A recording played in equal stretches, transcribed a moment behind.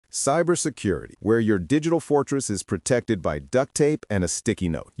Cybersecurity, where your digital fortress is protected by duct tape and a sticky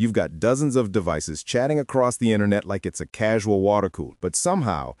note. You've got dozens of devices chatting across the internet like it's a casual water cooler. But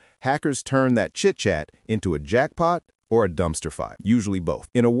somehow, hackers turn that chit-chat into a jackpot or a dumpster fire, usually both.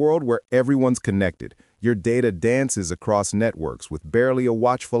 In a world where everyone's connected, your data dances across networks with barely a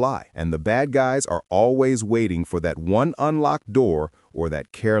watchful eye, and the bad guys are always waiting for that one unlocked door or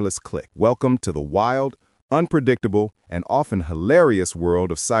that careless click. Welcome to the wild, unpredictable, and often hilarious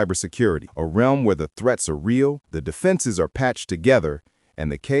world of cybersecurity, a realm where the threats are real, the defenses are patched together, and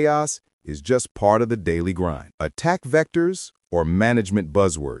the chaos is just part of the daily grind. Attack vectors or management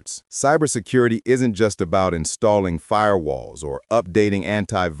buzzwords. Cybersecurity isn't just about installing firewalls or updating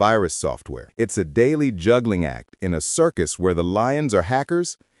antivirus software. It's a daily juggling act in a circus where the lions are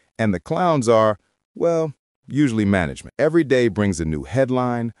hackers and the clowns are, well, usually management. Every day brings a new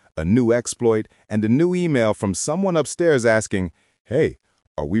headline, a new exploit, and a new email from someone upstairs asking, "Hey,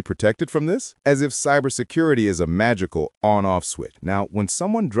 are we protected from this?" As if cybersecurity is a magical on-off switch. Now, when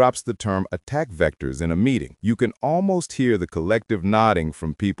someone drops the term attack vectors in a meeting, you can almost hear the collective nodding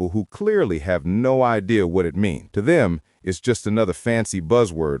from people who clearly have no idea what it means. To them, it's just another fancy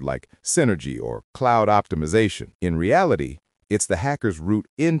buzzword like synergy or cloud optimization. In reality, it's the hacker's route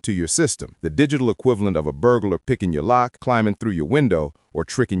into your system, the digital equivalent of a burglar picking your lock, climbing through your window, or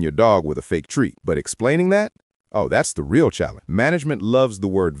tricking your dog with a fake treat. But explaining that? Oh, that's the real challenge. Management loves the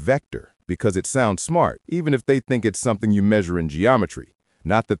word vector because it sounds smart, even if they think it's something you measure in geometry,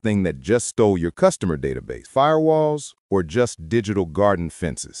 not the thing that just stole your customer database. Firewalls or just digital garden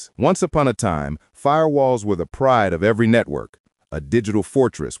fences. Once upon a time, firewalls were the pride of every network, a digital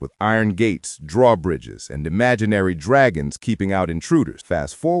fortress with iron gates, drawbridges, and imaginary dragons keeping out intruders.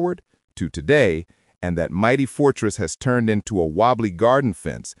 Fast forward to today, and that mighty fortress has turned into a wobbly garden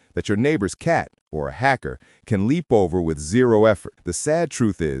fence that your neighbor's cat or a hacker can leap over with zero effort. The sad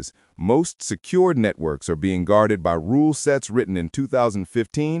truth is, most secured networks are being guarded by rule sets written in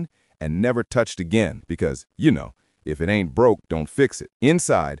 2015 and never touched again because, if it ain't broke, don't fix it.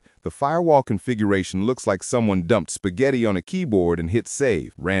 Inside, the firewall configuration looks like someone dumped spaghetti on a keyboard and hit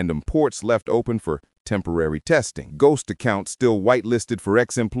save. Random ports left open for temporary testing. Ghost accounts still whitelisted for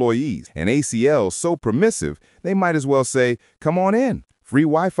ex-employees. And ACLs so permissive, they might as well say, "Come on in. Free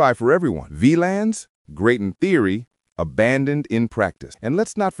Wi-Fi for everyone." VLANs, great in theory, abandoned in practice. And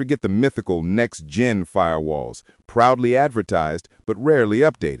let's not forget the mythical next-gen firewalls, proudly advertised but rarely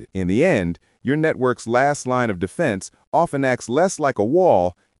updated. In the end, your network's last line of defense often acts less like a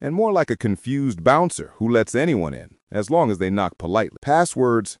wall and more like a confused bouncer who lets anyone in, as long as they knock politely.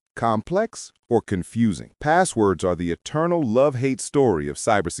 Passwords, complex or confusing? Passwords are the eternal love-hate story of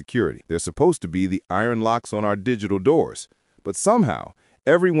cybersecurity. They're supposed to be the iron locks on our digital doors, but somehow,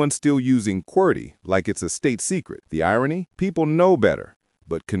 everyone's still using QWERTY like it's a state secret. The irony? People know better,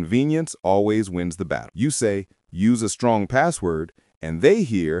 but convenience always wins the battle. You say, use a strong password, and they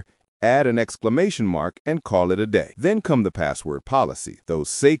hear, add an exclamation mark and call it a day. Then come the password policy, those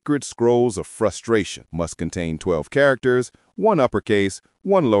sacred scrolls of frustration. Must contain 12 characters, one uppercase,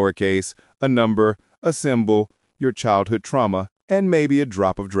 one lowercase, a number, a symbol, your childhood trauma, and maybe a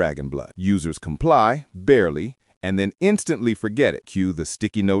drop of dragon blood. Users comply, barely, and then instantly forget it. Cue the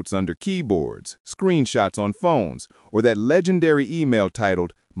sticky notes under keyboards, screenshots on phones, or that legendary email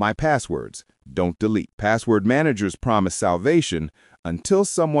titled, "My Passwords, Don't Delete." Password managers promise salvation until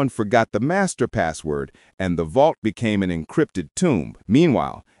someone forgot the master password and the vault became an encrypted tomb.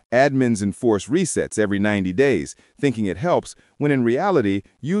 Meanwhile, admins enforce resets every 90 days, thinking it helps, when in reality,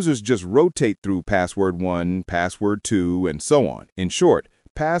 users just rotate through password 1, password 2, and so on. In short,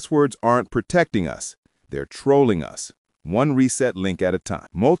 passwords aren't protecting us. They're trolling us, one reset link at a time.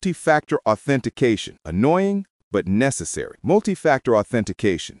 Multifactor authentication, annoying but necessary. Multifactor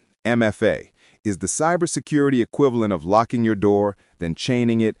authentication, MFA, is the cybersecurity equivalent of locking your door, then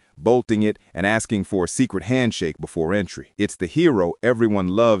chaining it, bolting it, and asking for a secret handshake before entry. It's the hero everyone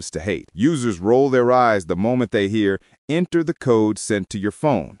loves to hate. Users roll their eyes the moment they hear, "Enter the code sent to your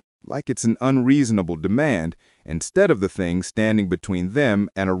phone," like it's an unreasonable demand, instead of the thing standing between them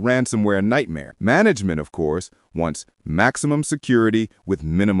and a ransomware nightmare. Management, of course, wants maximum security with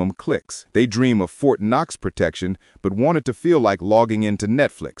minimum clicks. They dream of Fort Knox protection, but want it to feel like logging into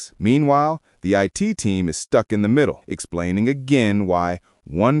Netflix. Meanwhile, the IT team is stuck in the middle, explaining again why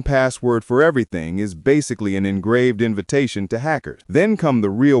one password for everything is basically an engraved invitation to hackers. Then come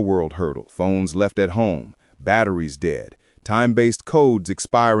the real-world hurdle: phones left at home, batteries dead, time-based codes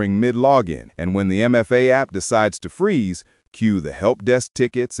expiring mid-login, and when the MFA app decides to freeze, cue the help desk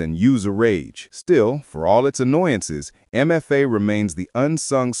tickets and user rage. Still, for all its annoyances, MFA remains the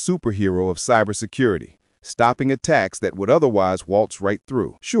unsung superhero of cybersecurity. stopping attacks that would otherwise waltz right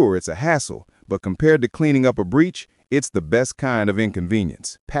through. Sure, it's a hassle, but compared to cleaning up a breach, it's the best kind of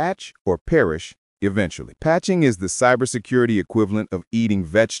inconvenience. Patch or perish eventually. Patching is the cybersecurity equivalent of eating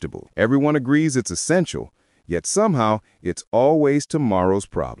vegetables. Everyone agrees it's essential, yet somehow it's always tomorrow's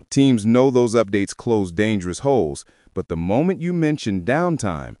problem. Teams know those updates close dangerous holes, but the moment you mention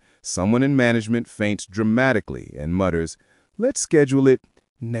downtime, someone in management faints dramatically and mutters, "Let's schedule it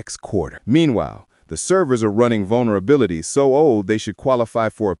next quarter." Meanwhile, the servers are running vulnerabilities so old they should qualify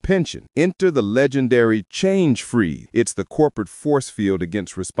for a pension. Enter the legendary change freeze. It's the corporate force field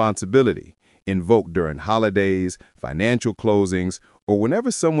against responsibility, invoked during holidays, financial closings, or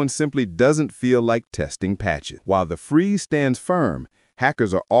whenever someone simply doesn't feel like testing patches. While the freeze stands firm,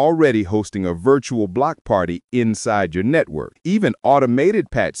 hackers are already hosting a virtual block party inside your network. Even automated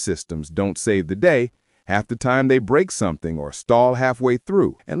patch systems don't save the day. Half the time they break something or stall halfway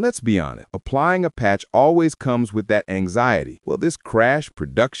through. And let's be honest, applying a patch always comes with that anxiety. Will this crash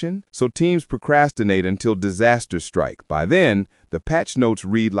production? So teams procrastinate until disaster strike. By then, the patch notes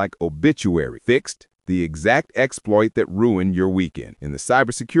read like obituary. Fixed, the exact exploit that ruined your weekend. In the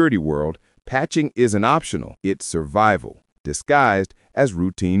cybersecurity world, patching isn't optional. It's survival, disguised as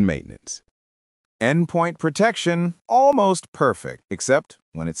routine maintenance. Endpoint protection, almost perfect, except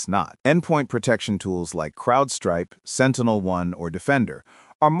when it's not. Endpoint protection tools like CrowdStrike, SentinelOne, or Defender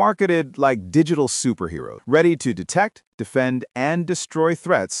are marketed like digital superheroes, ready to detect, defend, and destroy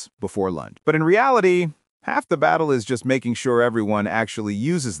threats before lunch. But in reality, half the battle is just making sure everyone actually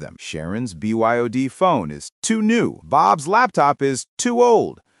uses them. Sharon's BYOD phone is too new. Bob's laptop is too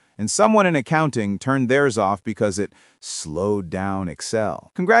old. And someone in accounting turned theirs off because it slowed down Excel.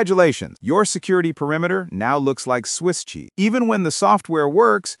 Congratulations, your security perimeter now looks like Swiss cheese. Even when the software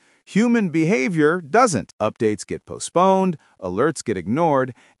works, human behavior doesn't. Updates get postponed, alerts get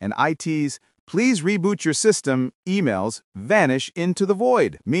ignored, and IT's "please reboot your system" emails vanish into the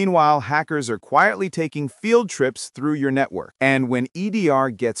void. Meanwhile, hackers are quietly taking field trips through your network. And when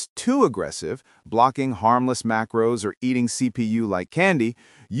EDR gets too aggressive, blocking harmless macros or eating CPU like candy,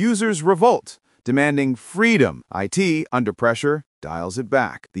 users revolt, demanding freedom. IT, under pressure, dials it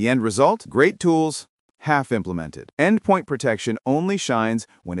back. The end result? Great tools, half implemented. Endpoint protection only shines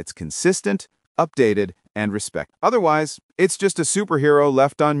when it's consistent, updated, and respect. Otherwise, it's just a superhero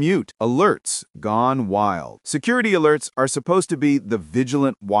left on mute. Alerts gone wild. Security alerts are supposed to be the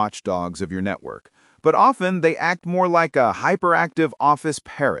vigilant watchdogs of your network, but often they act more like a hyperactive office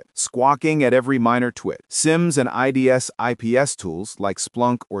parrot, squawking at every minor twit. SIEMs and IDS/IPS tools like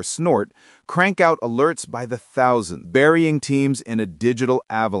Splunk or Snort crank out alerts by the thousands, burying teams in a digital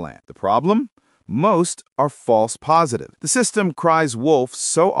avalanche. The problem? Most are false positive. The system cries wolf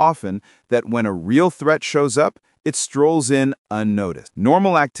so often that when a real threat shows up, it strolls in unnoticed.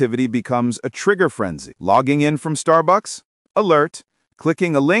 Normal activity becomes a trigger frenzy. Logging in from Starbucks? Alert.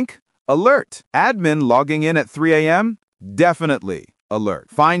 Clicking a link? Alert. Admin logging in at 3 a.m.? Definitely alert.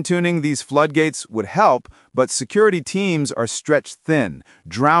 Fine-tuning these floodgates would help, but security teams are stretched thin,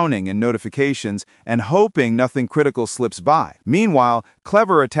 drowning in notifications and hoping nothing critical slips by. Meanwhile,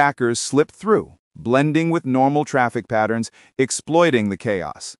 clever attackers slip through, blending with normal traffic patterns, exploiting the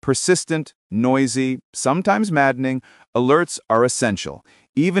chaos. Persistent, noisy, sometimes maddening, alerts are essential,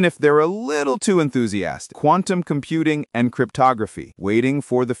 even if they're a little too enthusiastic. Quantum computing and cryptography, waiting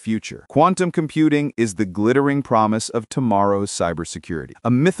for the future. Quantum computing is the glittering promise of tomorrow's cybersecurity,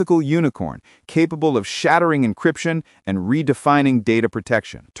 a mythical unicorn capable of shattering encryption and redefining data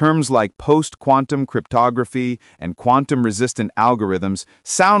protection. Terms like post-quantum cryptography and quantum-resistant algorithms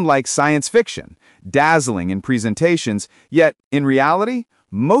sound like science fiction, dazzling in presentations, yet in reality,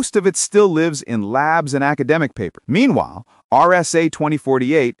 most of it still lives in labs and academic papers. Meanwhile, RSA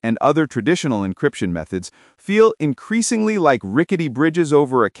 2048 and other traditional encryption methods feel increasingly like rickety bridges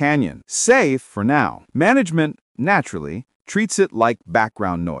over a canyon. Safe for now. Management, naturally, treats it like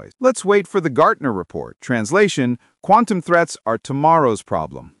background noise. Let's wait for the Gartner report. Translation: quantum threats are tomorrow's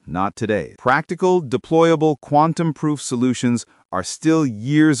problem, not today. Practical, deployable, quantum-proof solutions are still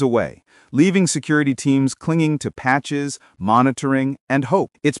years away, leaving security teams clinging to patches, monitoring, and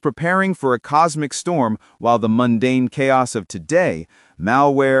hope. It's preparing for a cosmic storm while the mundane chaos of today,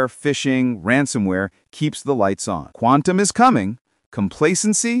 malware, phishing, ransomware, keeps the lights on. Quantum is coming.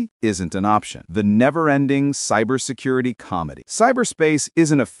 Complacency isn't an option. The never-ending cybersecurity comedy. Cyberspace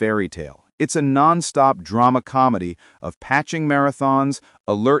isn't a fairy tale. It's a non-stop drama comedy of patching marathons,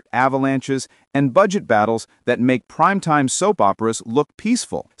 alert avalanches, and budget battles that make primetime soap operas look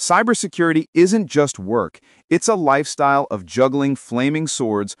peaceful. Cybersecurity isn't just work, it's a lifestyle of juggling flaming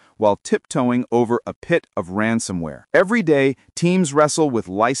swords while tiptoeing over a pit of ransomware. Every day, teams wrestle with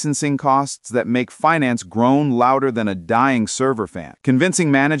licensing costs that make finance groan louder than a dying server fan.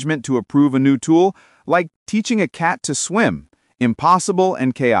 Convincing management to approve a new tool, like teaching a cat to swim. Impossible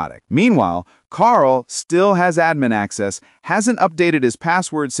and chaotic. Meanwhile, Carl still has admin access, hasn't updated his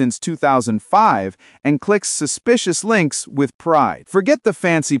password since 2005, and clicks suspicious links with pride. Forget the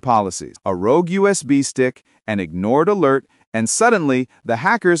fancy policies. A rogue USB stick, an ignored alert, and suddenly, the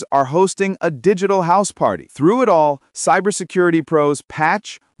hackers are hosting a digital house party. Through it all, cybersecurity pros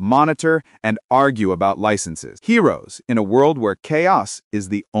patch, monitor, and argue about licenses. Heroes in a world where chaos is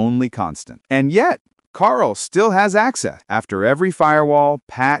the only constant. And yet, Carl still has access. After every firewall,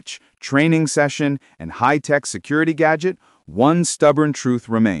 patch, training session, and high-tech security gadget, one stubborn truth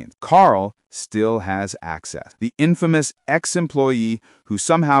remains. Carl still has access. The infamous ex-employee who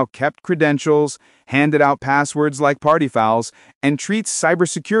somehow kept credentials, handed out passwords like party fouls, and treats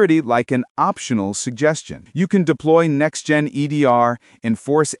cybersecurity like an optional suggestion. You can deploy next-gen EDR,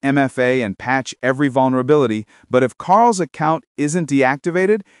 enforce MFA, and patch every vulnerability, but if Carl's account isn't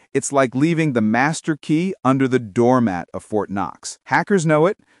deactivated, it's like leaving the master key under the doormat of Fort Knox. Hackers know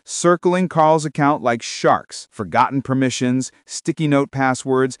it, circling Carl's account like sharks. Forgotten permissions, sticky note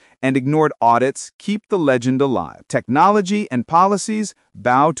passwords, and ignored audits keep the legend alive. Technology and policies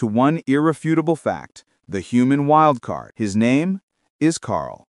bow to one irrefutable fact: the human wildcard. His name is Carl.